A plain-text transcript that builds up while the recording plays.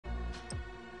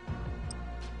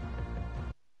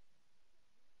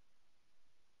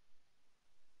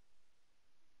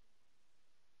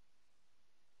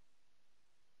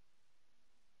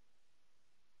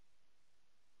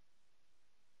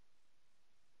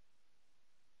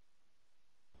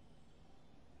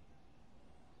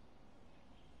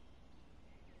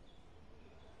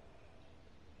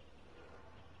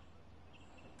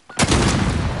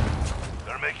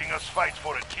making us fight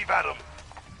for it. Keep at 'em.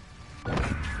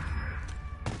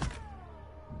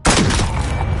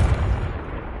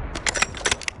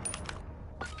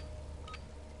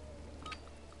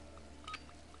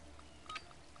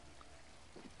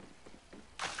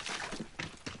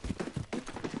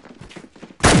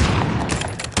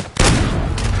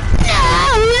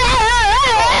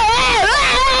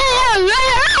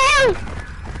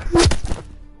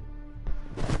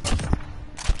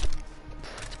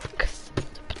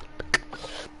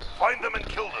 Find them and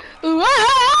kill them.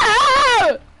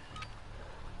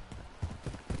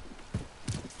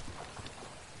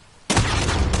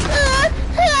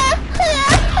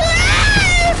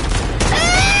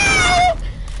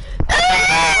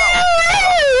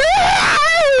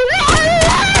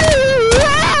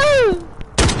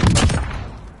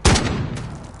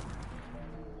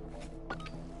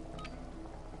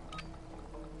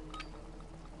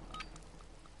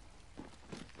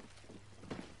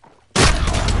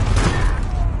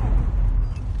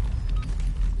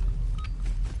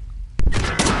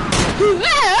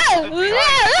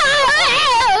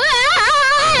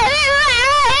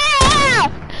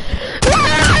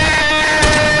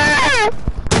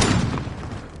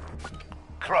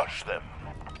 Crush them.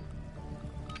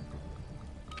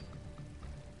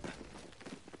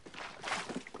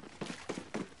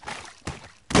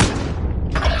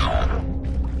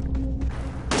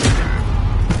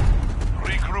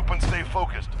 Regroup and stay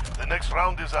focused. The next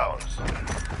round is ours.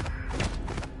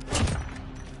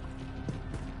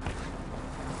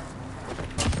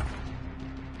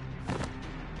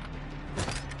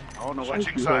 I don't know what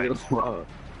Switching sides.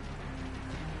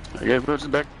 Okay, push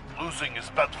it back. Losing is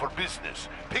bad for business.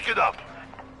 Pick it up.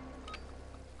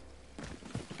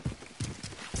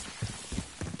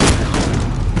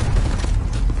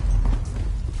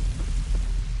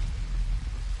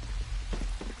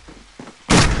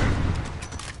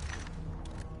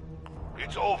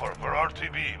 It's over for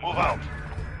RTB. Move out.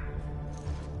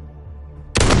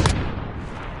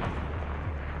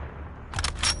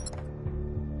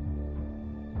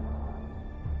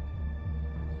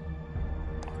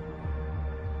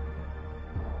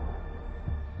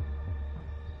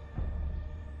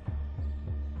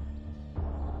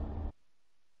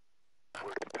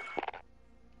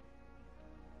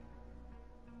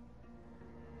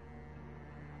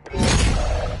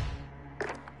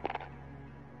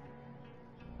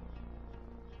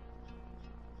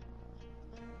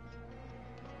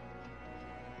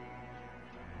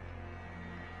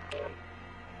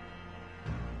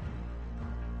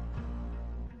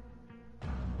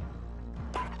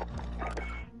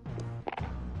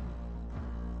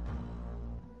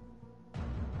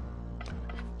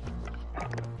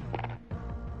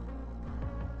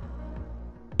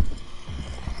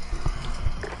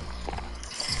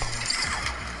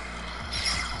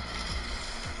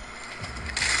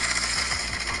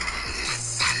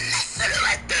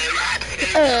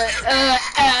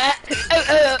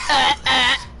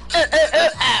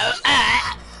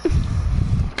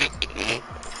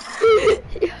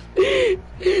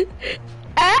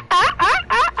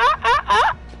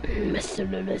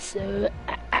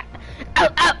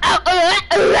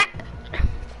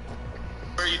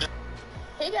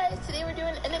 Hey guys, today we're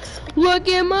doing an experience. Look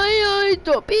in my eyes,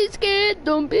 don't be scared,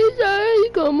 don't be shy.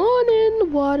 Come on in, the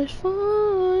water's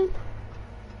fine.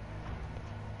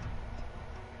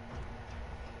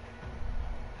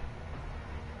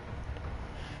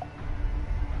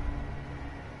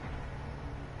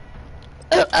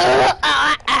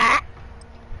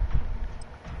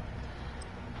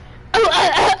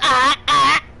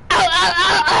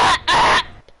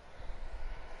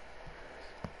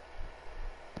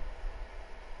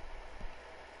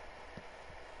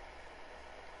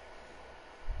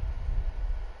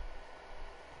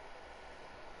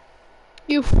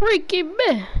 You freaking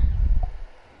man.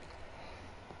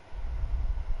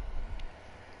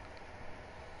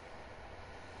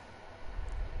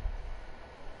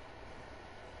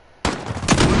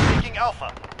 Taking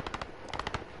Alpha.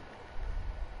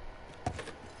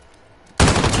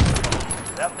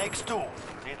 That makes two.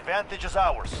 The advantage is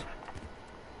ours.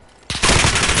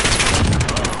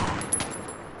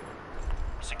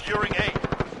 Securing A.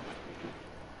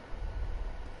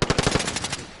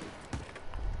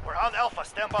 We're on Alpha,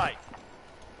 stand by.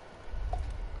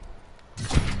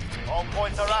 All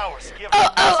points are ours. Give them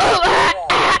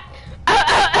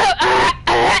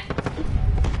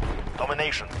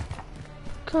domination.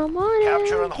 Come on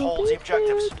Capture in, and hold the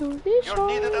objectives. You're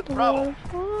needed at Bravo.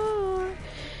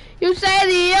 You say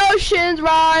the ocean's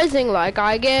rising like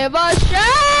I give a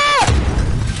shit.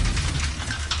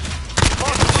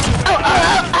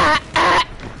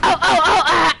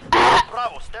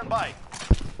 Bravo, stand by.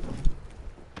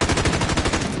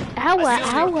 Owa,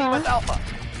 Assist your team at owa. Alpha.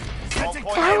 All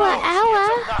points Owa, are ours. owa.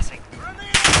 Gives them nothing.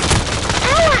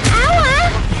 Owa, owa.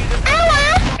 Owa,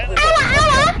 owa,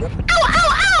 owa. Ow, ow,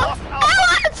 ow. Lost Alpha.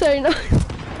 Ow. Sorry, no.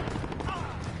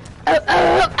 Oh, oh,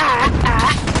 ah,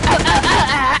 ah. Oh, oh, oh,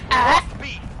 ah, ah. Lost B.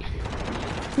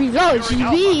 Reload,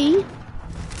 GB.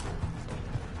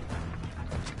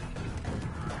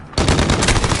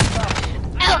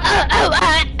 Oh, oh, oh,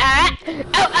 ah, ah.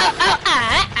 Oh, oh, oh,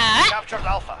 ah, ah. Captured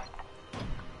Alpha.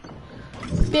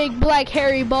 Big black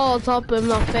hairy balls up in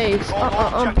my face.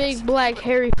 Big black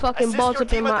hairy fucking Assist balls your up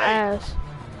in team my at A. ass.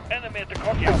 Enemy at the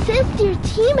courtyard. Assist your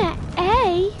team at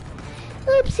A?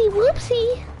 Oopsie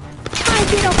whoopsie. I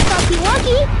did a fucky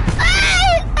wucky.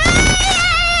 Ah! Ah!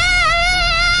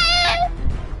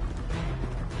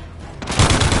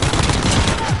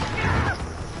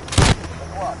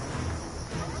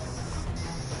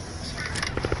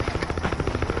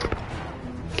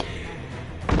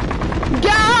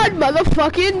 God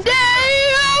motherfucking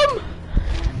damn!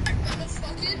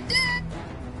 Motherfucking dead.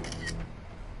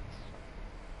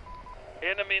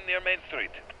 Enemy near Main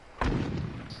Street.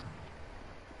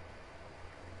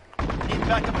 Need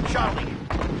backup at Charlie.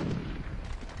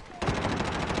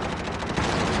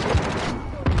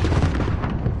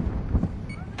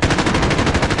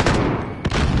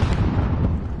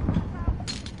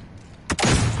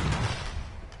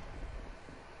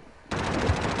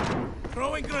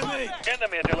 Throwing grenade!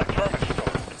 Enemy at the electronics store.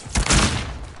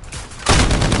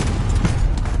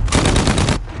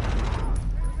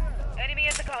 Enemy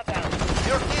at the compound.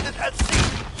 You're needed at C.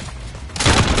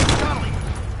 Charlie.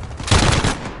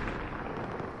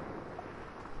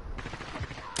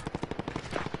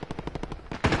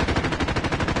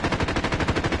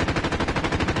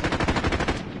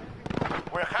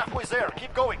 We're halfway there.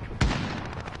 Keep going.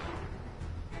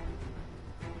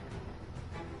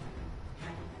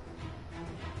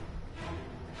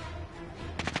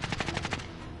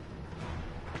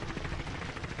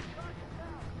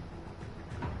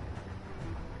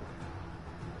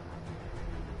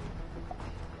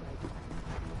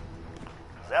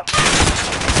 That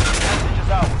advantage is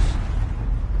ours.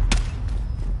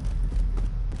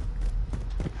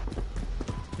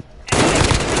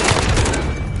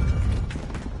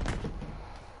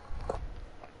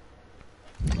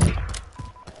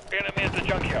 Enemy at the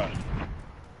junkyard.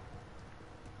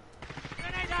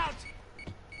 Grenade out!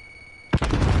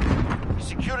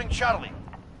 Securing Charlie.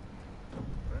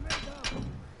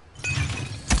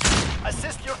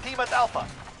 Assist your team at Alpha.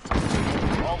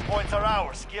 All points are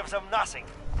ours. Gives them nothing.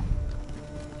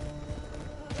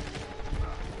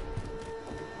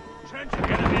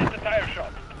 Enemy at the tire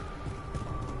shop.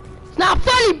 It's not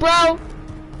funny, bro.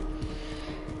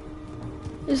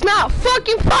 It's not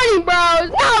fucking funny, bro.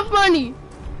 It's not funny.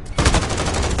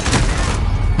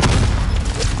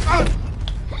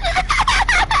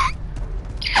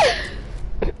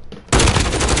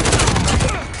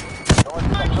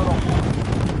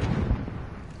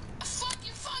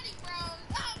 Fucking funny, bro.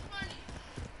 Not funny.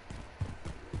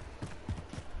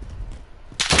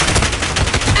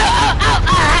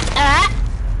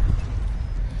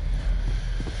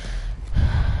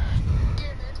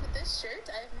 Experiment with this shirt.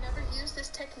 I've never used this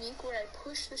technique where I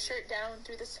push the shirt down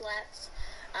through the slats.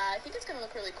 I think it's going to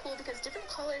look really cool because different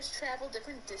colors travel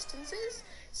different distances.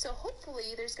 So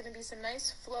hopefully there's going to be some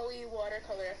nice flowy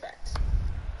watercolor effect.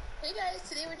 Hey guys,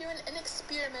 today we're doing an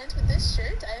experiment with this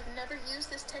shirt. I have never used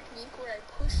this technique where I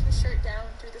push the shirt down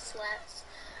through the slats.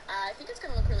 I think it's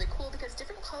going to look really cool because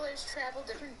different colors travel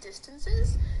different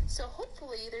distances. So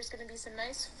hopefully there's going to be some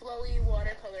nice flowy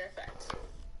watercolor effect.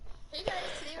 Hey guys,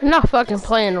 today I'm not fucking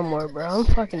playing no more, bro. I'm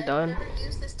fucking done. I've never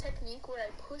used this technique where I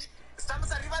push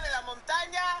Estamos arriba de la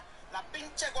montaña, la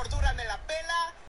pinche gordura me la pela.